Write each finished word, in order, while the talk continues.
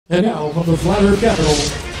And now from the Flat Earth capital,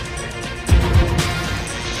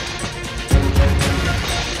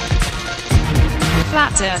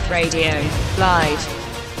 Flat Earth Radio, live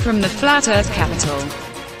from the Flat Earth capital.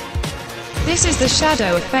 This is the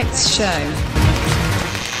ShadowFX Show.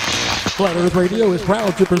 Flat Earth Radio is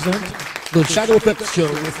proud to present the ShadowFX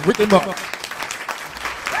Show with Rick and Mark.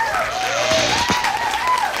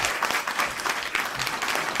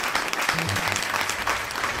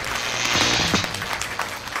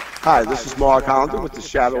 Hi, this is Mark Hollander with the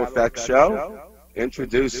ShadowFX Show,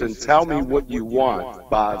 introducing Tell Me What You Want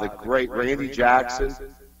by the great Randy Jackson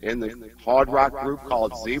in the hard rock group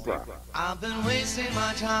called Zebra. I've been wasting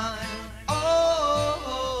my time.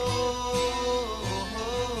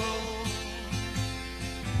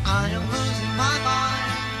 I am losing my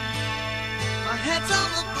mind. My head's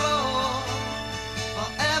on the floor.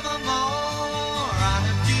 Forevermore, I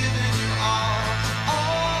have given you all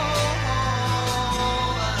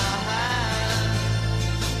that I have.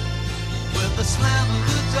 With the slam of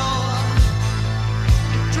the door,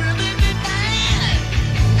 you've driven me mad.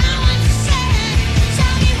 Now I'm sad.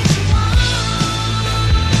 Tell me what you want.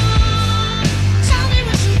 Tell me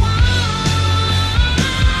what you want.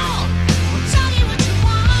 Well, tell me what you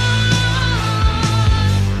want.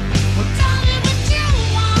 Well, tell me what you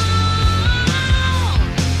want.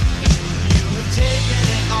 You have taken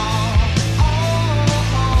it all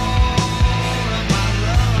of my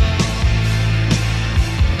love.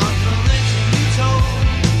 I'm the legend you told.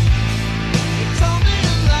 You told me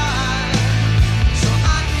a lie, so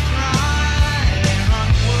I can cry and run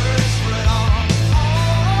words for it all.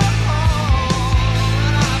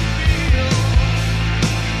 And I feel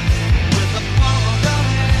with the palm of your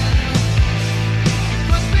hand, you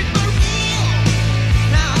must be for real.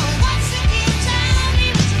 Now once again, tell me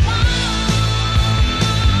what you want.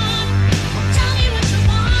 Well, tell me what you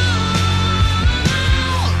want.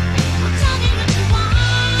 Well, tell me what you want. Well, tell me what you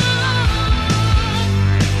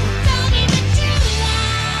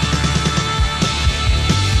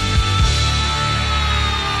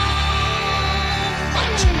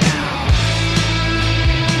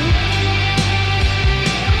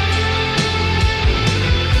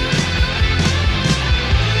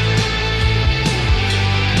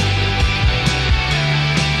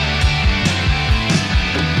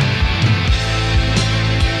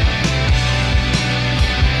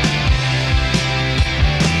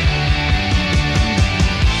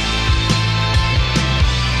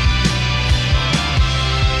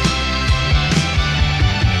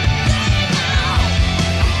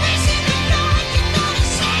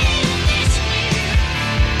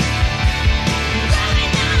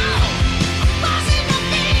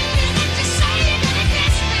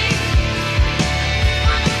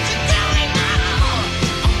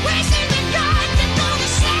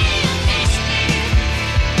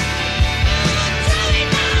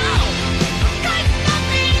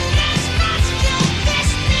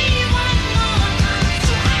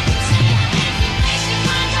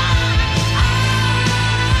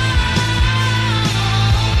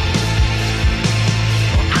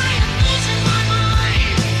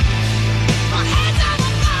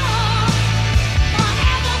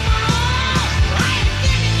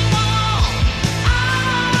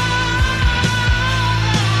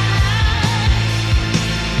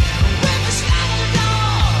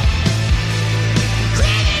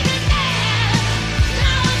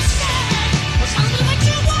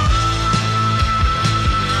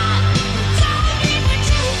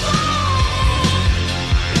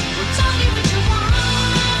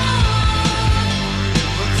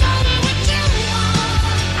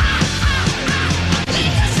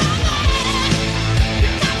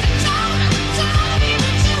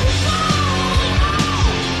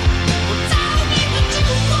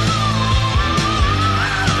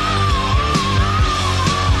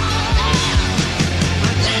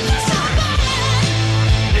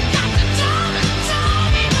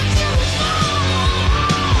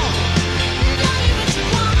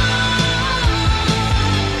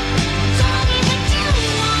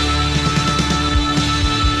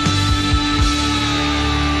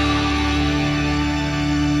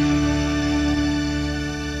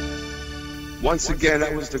Once again,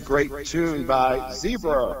 that was the great tune by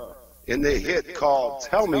Zebra in the hit called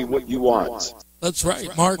Tell Me What You Want. That's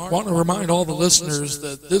right, Mark. Want to remind all the listeners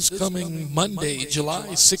that this coming Monday, July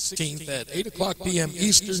 16th at 8 o'clock p.m.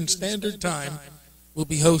 Eastern Standard Time, we'll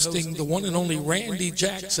be hosting the one and only Randy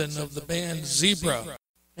Jackson of the band Zebra.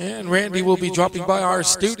 And Randy will be dropping by our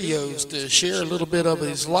studios to share a little bit of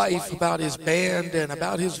his life, about his band, and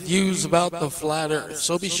about his views about the flat earth.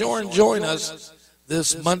 So be sure and join us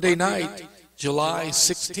this Monday night, July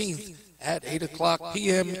 16th at 8 o'clock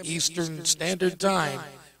p.m. Eastern Standard Time,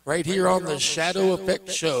 right here on the ShadowFX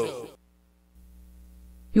Show.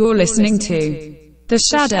 You're listening to the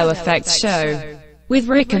ShadowFX Show with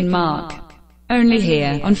Rick and Mark, only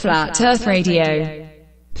here on Flat Earth Radio.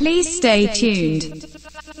 Please stay tuned.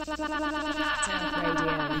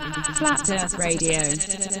 Flat Earth Radio.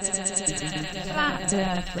 Flat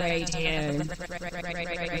Earth Radio.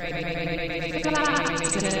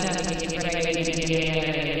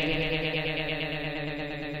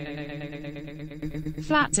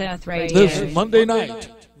 Flat Earth Radio. This Monday night,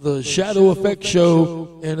 the ShadowFX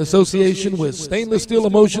Show, in association with Stainless Steel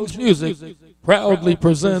Emotions Music, proudly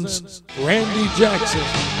presents Randy Jackson.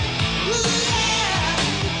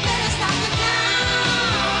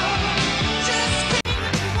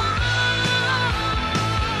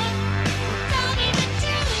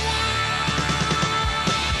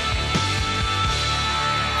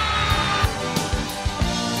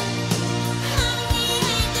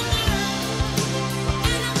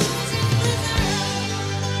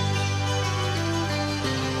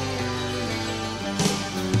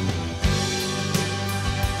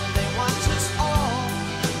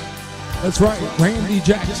 That's right, Randy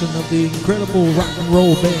Jackson of the incredible rock and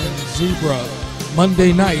roll band Zebra.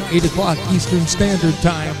 Monday night, 8 o'clock Eastern Standard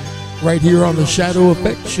Time, right here on the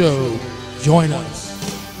ShadowFX Show. Join us.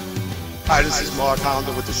 Hi, this is Mark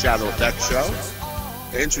Hollander with the ShadowFX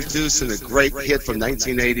Show. Introducing a great hit from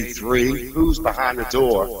 1983, Who's Behind the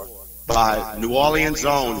Door, by New Orleans'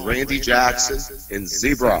 own Randy Jackson and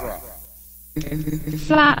Zebra.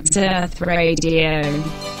 Flat Earth Radio.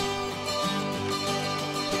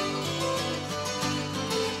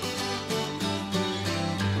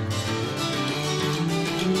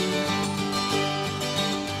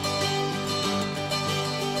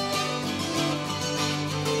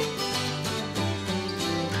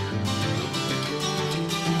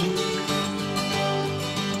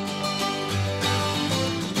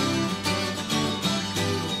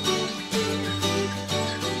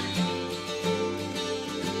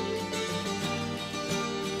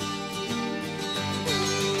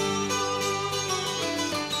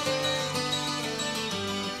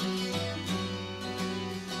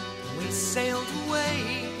 Sailed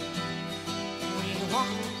away. We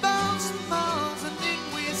walked miles and miles, and then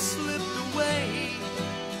we slipped away.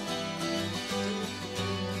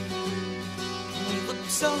 We looked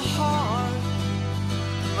so hard,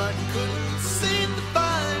 but couldn't seem to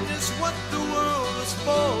find just what the world was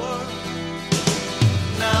for.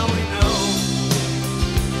 Now we know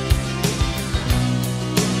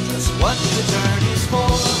just what the journey's for.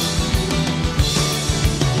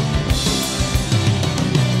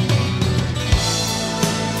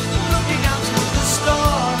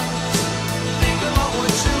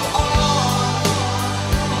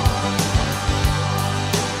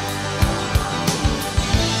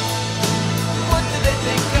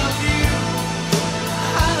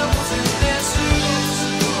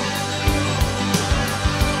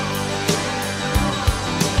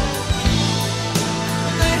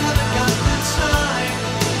 They haven't got the time.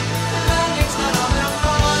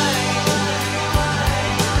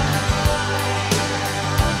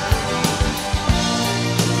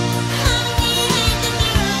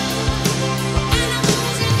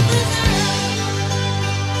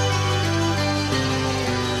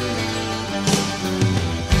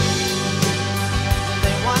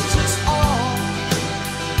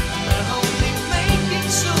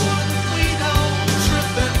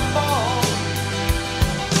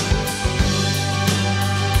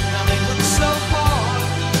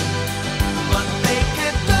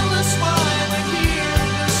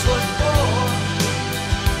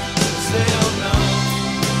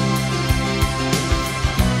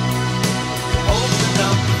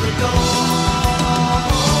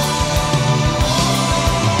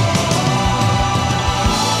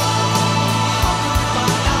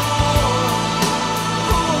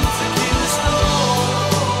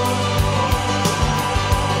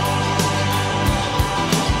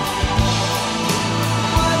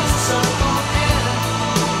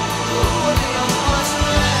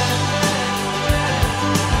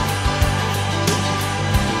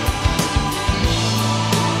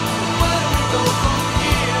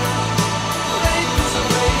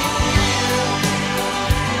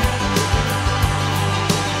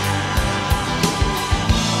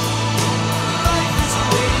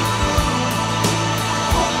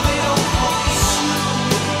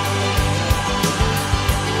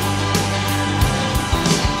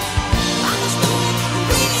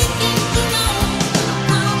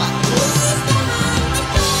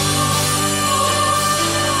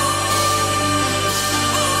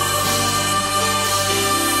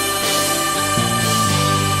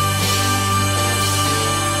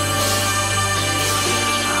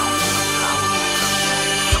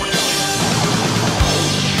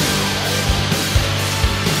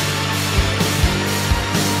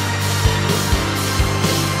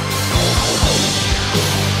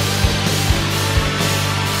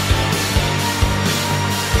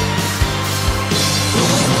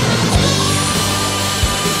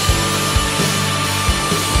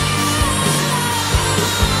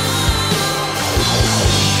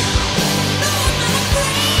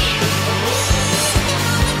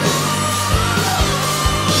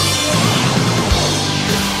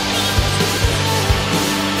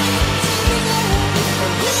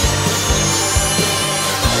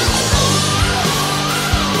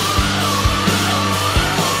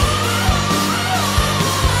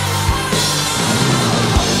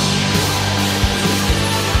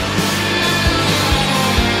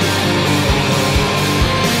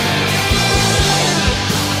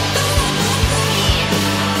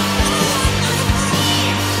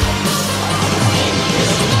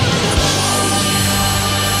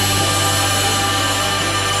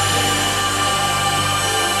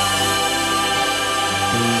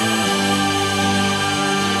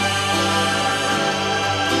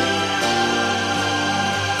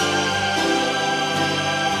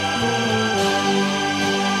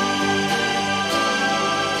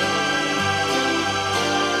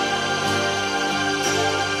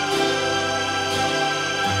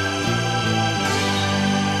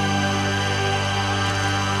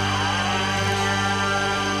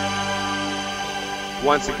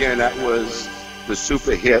 Once again, that was the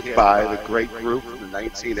super hit by the great group from the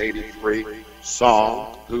 1983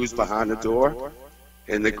 song, Who's Behind the Door,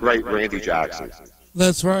 and the great Randy Jackson.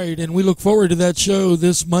 That's right, and we look forward to that show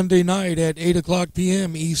this Monday night at 8 o'clock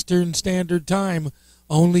p.m. Eastern Standard Time,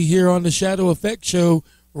 only here on the ShadowFX Show,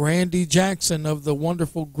 Randy Jackson of the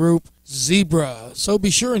wonderful group Zebra. So be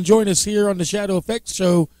sure and join us here on the ShadowFX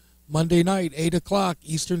Show Monday night, 8 o'clock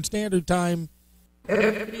Eastern Standard Time.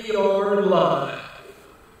 FER Live,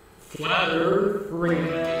 Flat Earth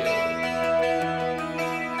Radio.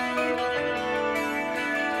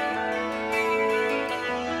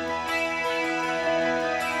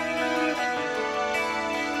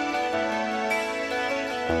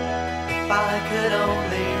 If I could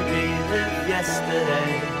only relive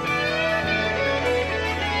yesterday,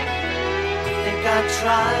 I think I'd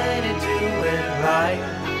try to do it right.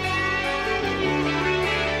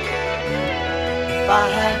 If I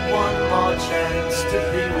had one more chance to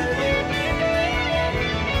be with you,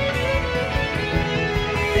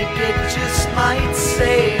 I think it just might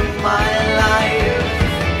save my life.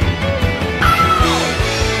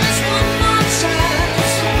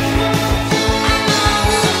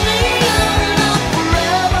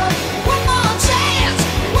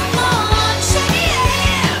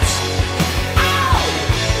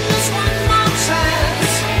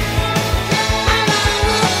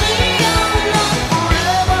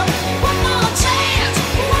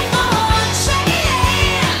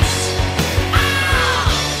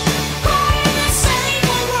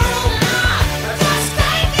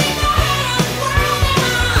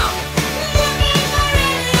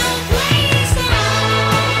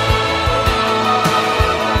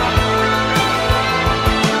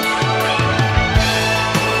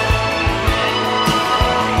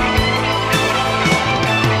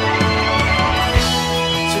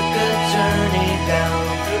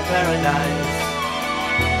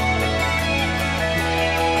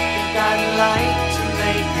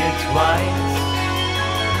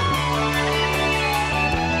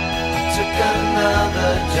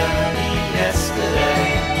 Another journey yesterday.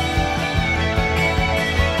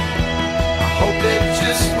 I hope it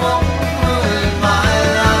just won't ruin my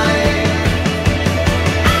life.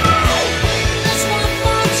 There's one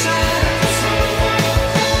more chance, and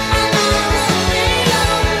I will be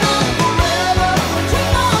alone forever. One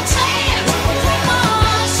more chance, one more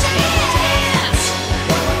chance.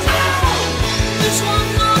 There's one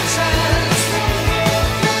more chance,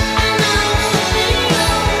 and I will be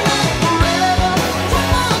alone forever. One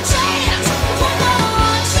more chance, one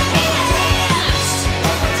more chance.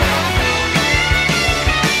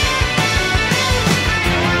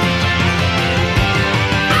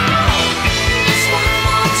 It's one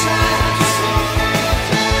more chance, and I will be alone forever. One more chance, one more chance. It's one more chance,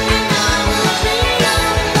 and I will be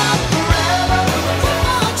alone forever. One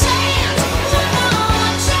more chance, one more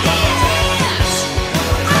chance.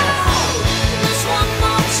 There's one more chance. There's one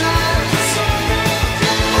more chance.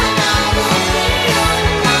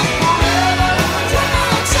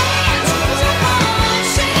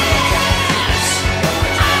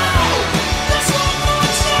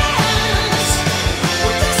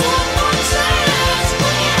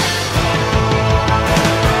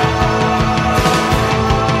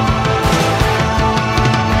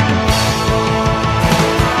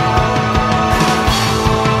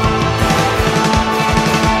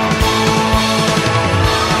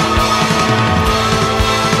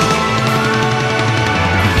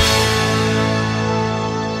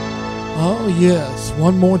 Oh, yes.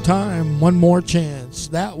 One more time, one more chance.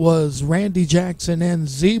 That was Randy Jackson and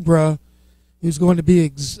Zebra, who's going to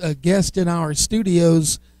be a guest in our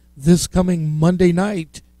studios this coming Monday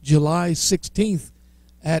night, July 16th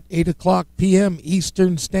at 8 o'clock p.m.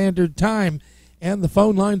 Eastern Standard Time. And the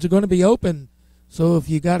phone lines are going to be open. So if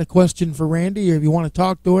you got a question for Randy, or if you want to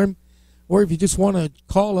talk to him, or if you just want to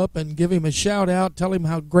call up and give him a shout out, tell him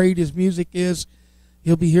how great his music is,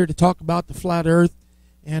 he'll be here to talk about the Flat Earth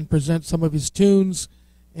and present some of his tunes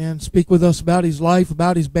and speak with us about his life,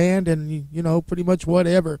 about his band, and, you know, pretty much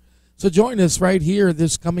whatever. So join us right here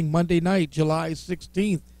this coming Monday night, July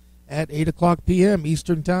 16th at 8 o'clock p.m.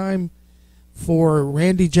 Eastern Time for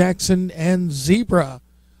Randy Jackson and Zebra,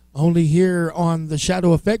 only here on the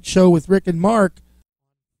ShadowFX Show with Rick and Mark.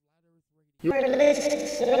 You're listening.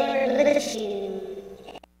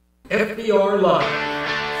 FER Live,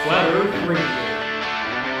 Flat Earth Radio.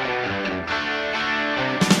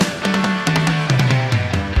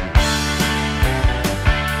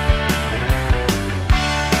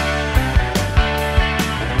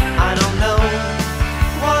 I don't know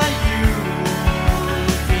why you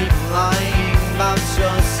keep lying about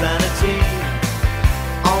your sanity.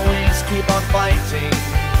 Always keep on fighting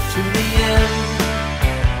to the end.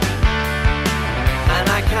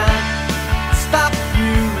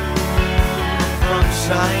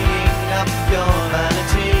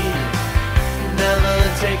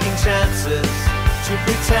 to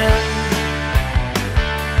pretend.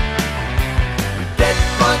 We get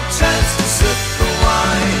one chance to sip the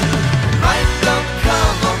wine. Life don't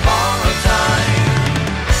come on borrowed time.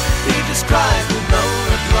 He just cries with no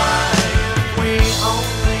reply. We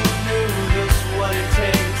only knew just what it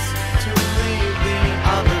takes to leave the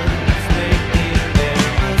others making their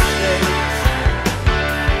mistakes.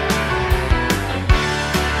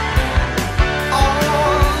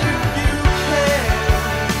 All if you care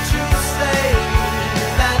to say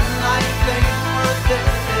that life ain't worth it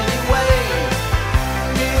anyway,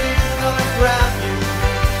 it's gonna grab you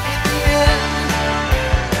in the end.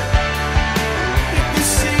 If you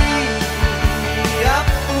see a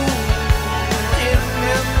fool in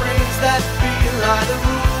memories that feel like the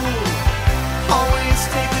rule, always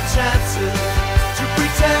take the chances to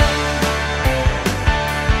pretend.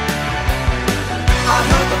 I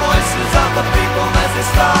heard the voices of the people as they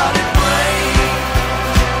started praying.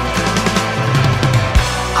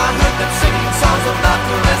 I heard them singing songs of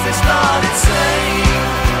laughter as they started saying,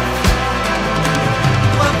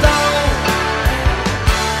 but don't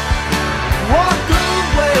walk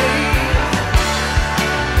away,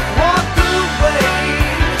 walk away,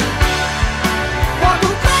 walk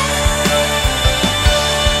away.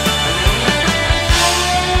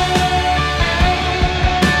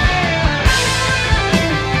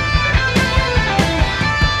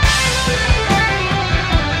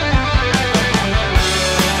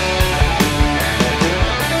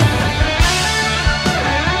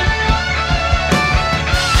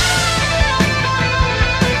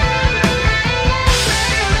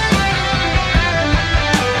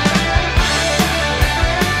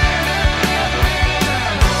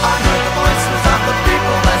 I heard the voices of the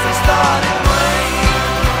people as they started praying.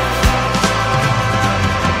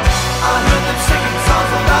 I heard them singing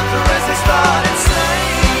songs of laughter as they started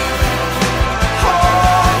saying,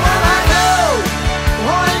 oh, well I know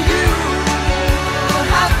all you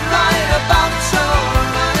have lied about your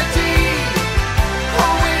humanity,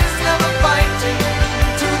 always never fighting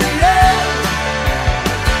to the end.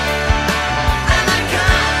 And I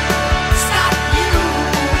can't stop you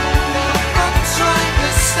from trying to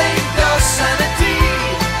save your sanity.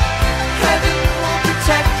 Heaven will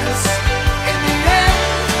protect us in the end.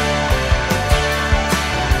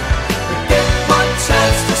 We get one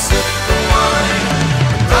chance to sip the wine.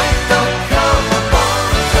 Life don't come on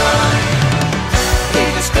borrowed time. He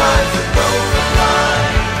describes with no reply.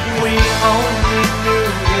 We only knew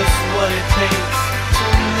just what it takes to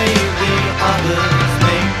leave the others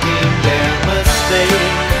making their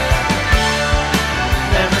mistakes.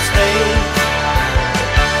 Their mistakes.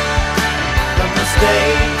 The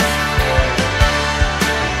mistakes.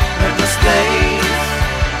 The mistakes.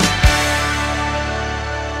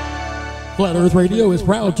 Flat Earth Radio is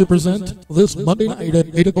proud to present this Monday night at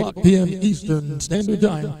 8 o'clock p.m. Eastern Standard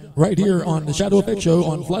Time, right here on the ShadowFX Show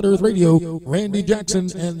on Flat Earth Radio, Randy Jackson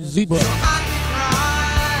and Zebra. I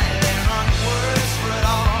cry, there aren't words for it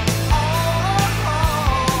all.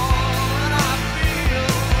 And I feel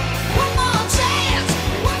one more chance,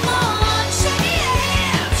 one more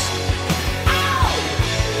chance. Oh,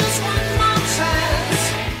 just one more chance.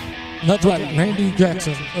 That's right, Randy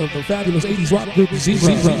Jackson of the fabulous 80s rock group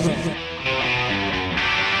Zebra.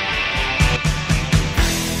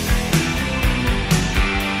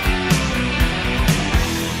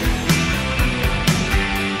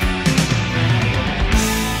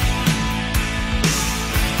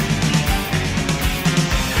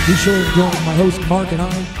 Be sure to join my host Mark and I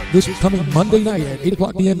this coming Monday night at 8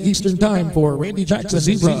 o'clock p.m. Eastern Time for Randy Jackson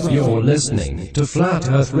Zebra. You're listening to Flat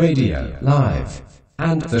Earth Radio Live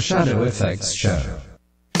and the ShadowFX Show.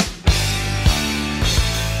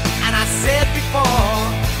 And I said before,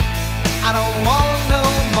 I don't want no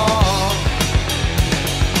more.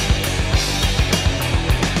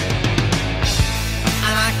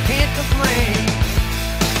 And I can't complain,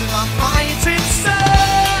 'cause I'm fighting so.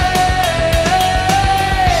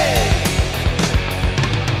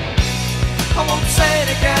 I won't say it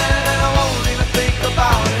again, and I won't even think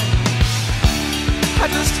about it. I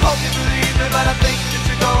just hope you believe me, but I think that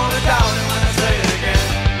you're gonna doubt it when I say it again.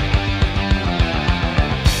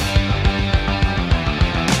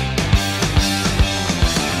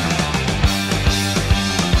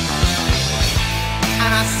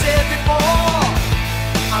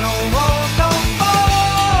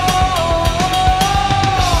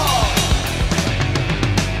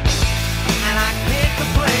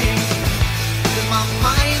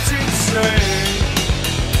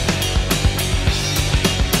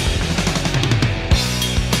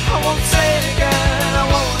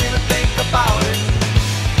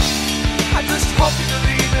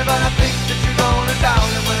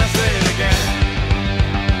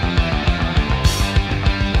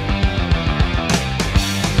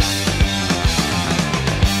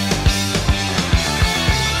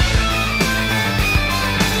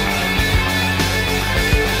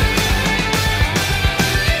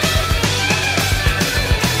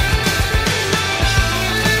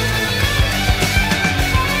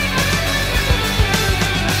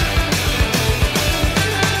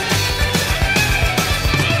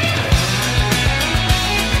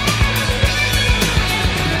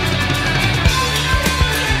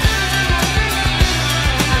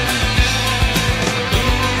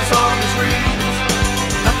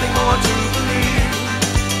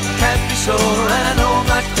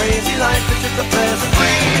 with a pleasant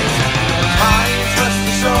breeze. My trust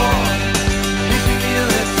ashore, leaves me a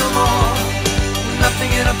little more.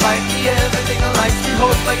 Nothing in a bite, me everything I like. We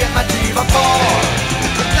hope I get my diva for.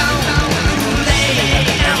 But down,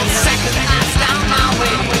 down, second last down my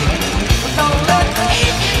way. Don't let the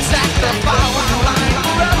evenings at the power line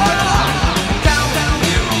forever. Down, down,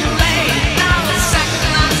 lay down, second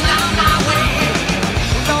last down my way.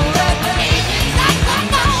 Don't let the evenings at the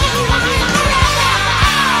power line forever.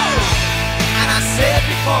 And I said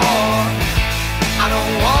before, I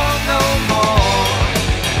don't want no more.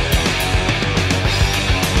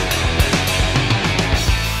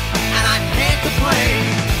 And I can't complain,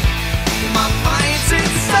 my mind's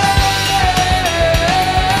insane.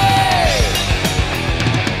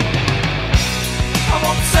 I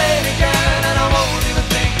won't say it again and I won't even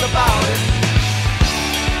think about it.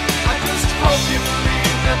 I just hope you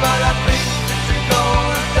believe me, but I think that you're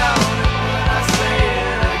going down when I say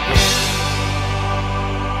it again.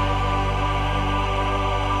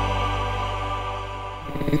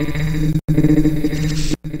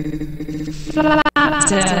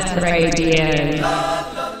 Flat Earth Radio.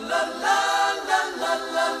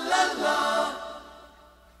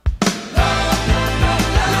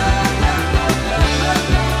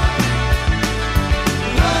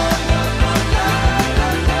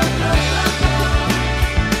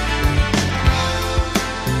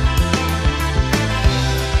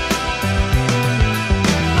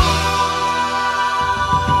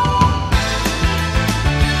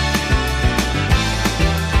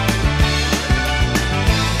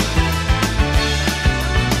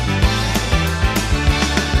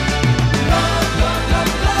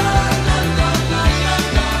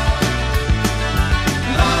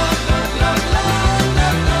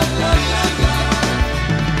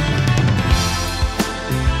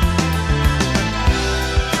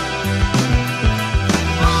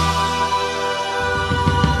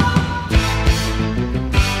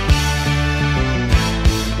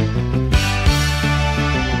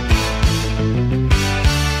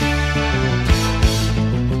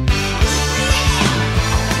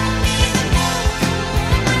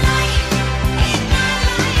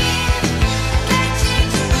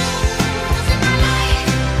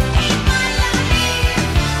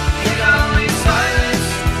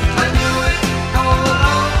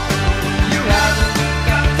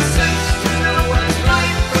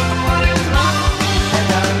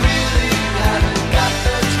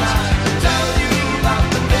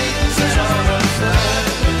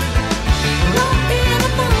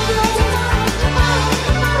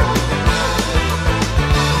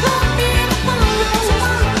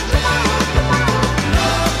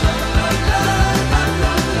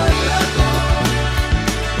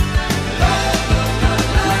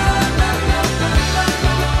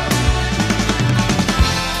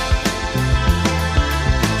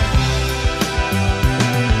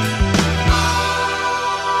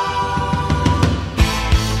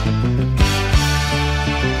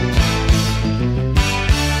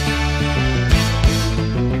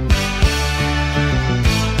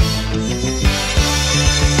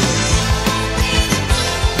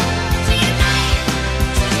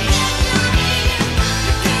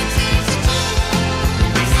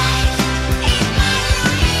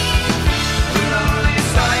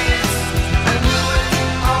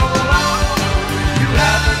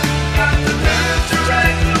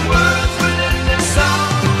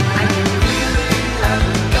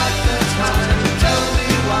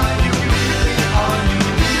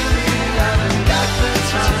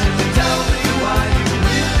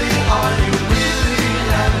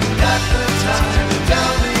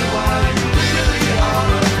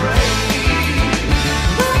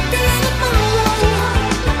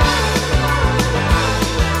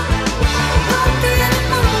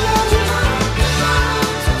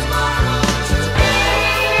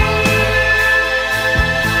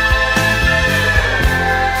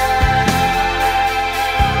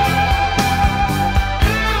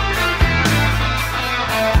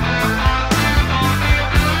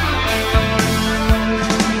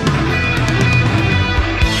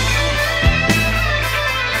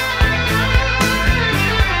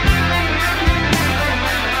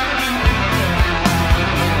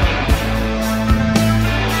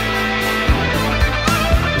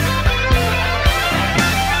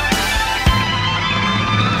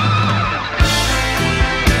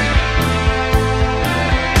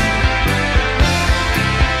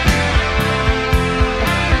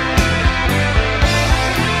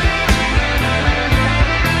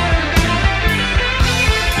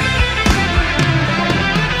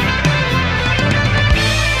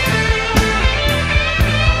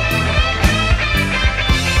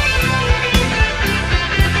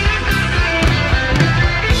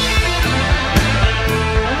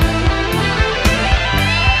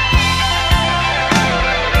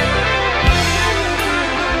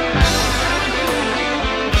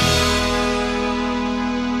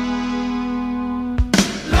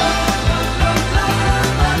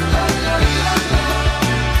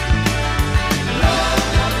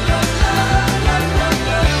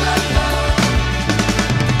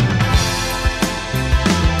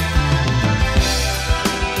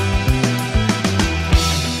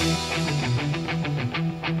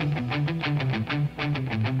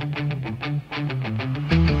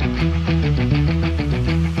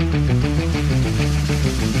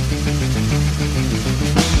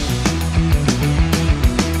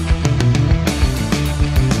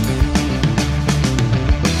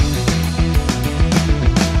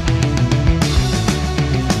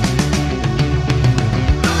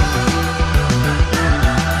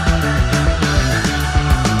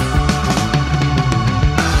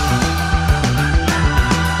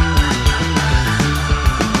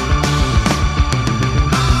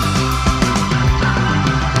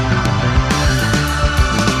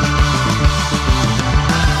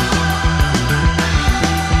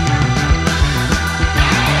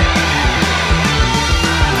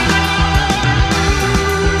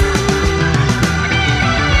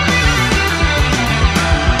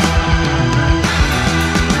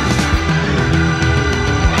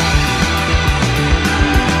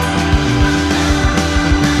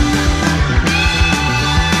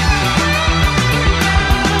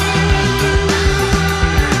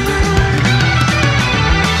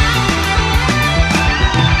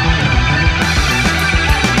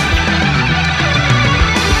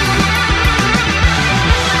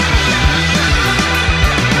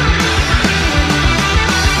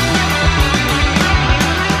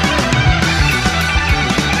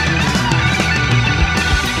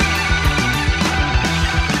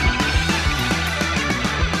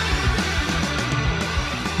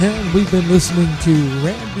 And we've been listening to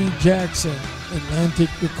Randy Jackson, Atlantic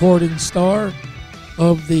recording star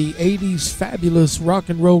of the 80s fabulous rock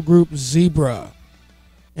and roll group Zebra.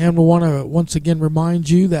 And we want to once again remind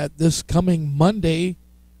you that this coming Monday,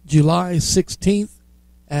 July 16th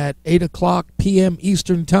at 8 o'clock p.m.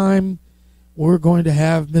 Eastern Time, we're going to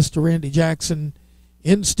have Mr. Randy Jackson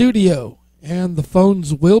in studio. And the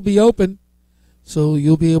phones will be open, so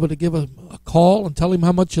you'll be able to give him a call and tell him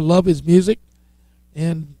how much you love his music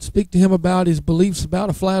and speak to him about his beliefs about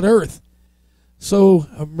a flat earth. So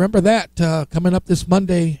remember that coming up this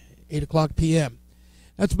Monday, 8 o'clock p.m.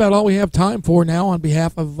 That's about all we have time for now. On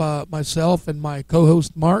behalf of myself and my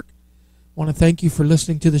co-host Mark, I want to thank you for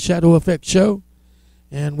listening to the ShadowFX Show,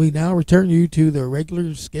 and we now return you to the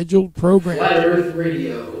regular scheduled program. Flat Earth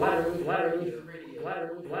Radio. Flat Earth Radio. Flat Earth Radio. Flat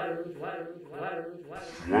Earth Radio. Flat Earth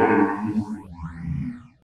Radio.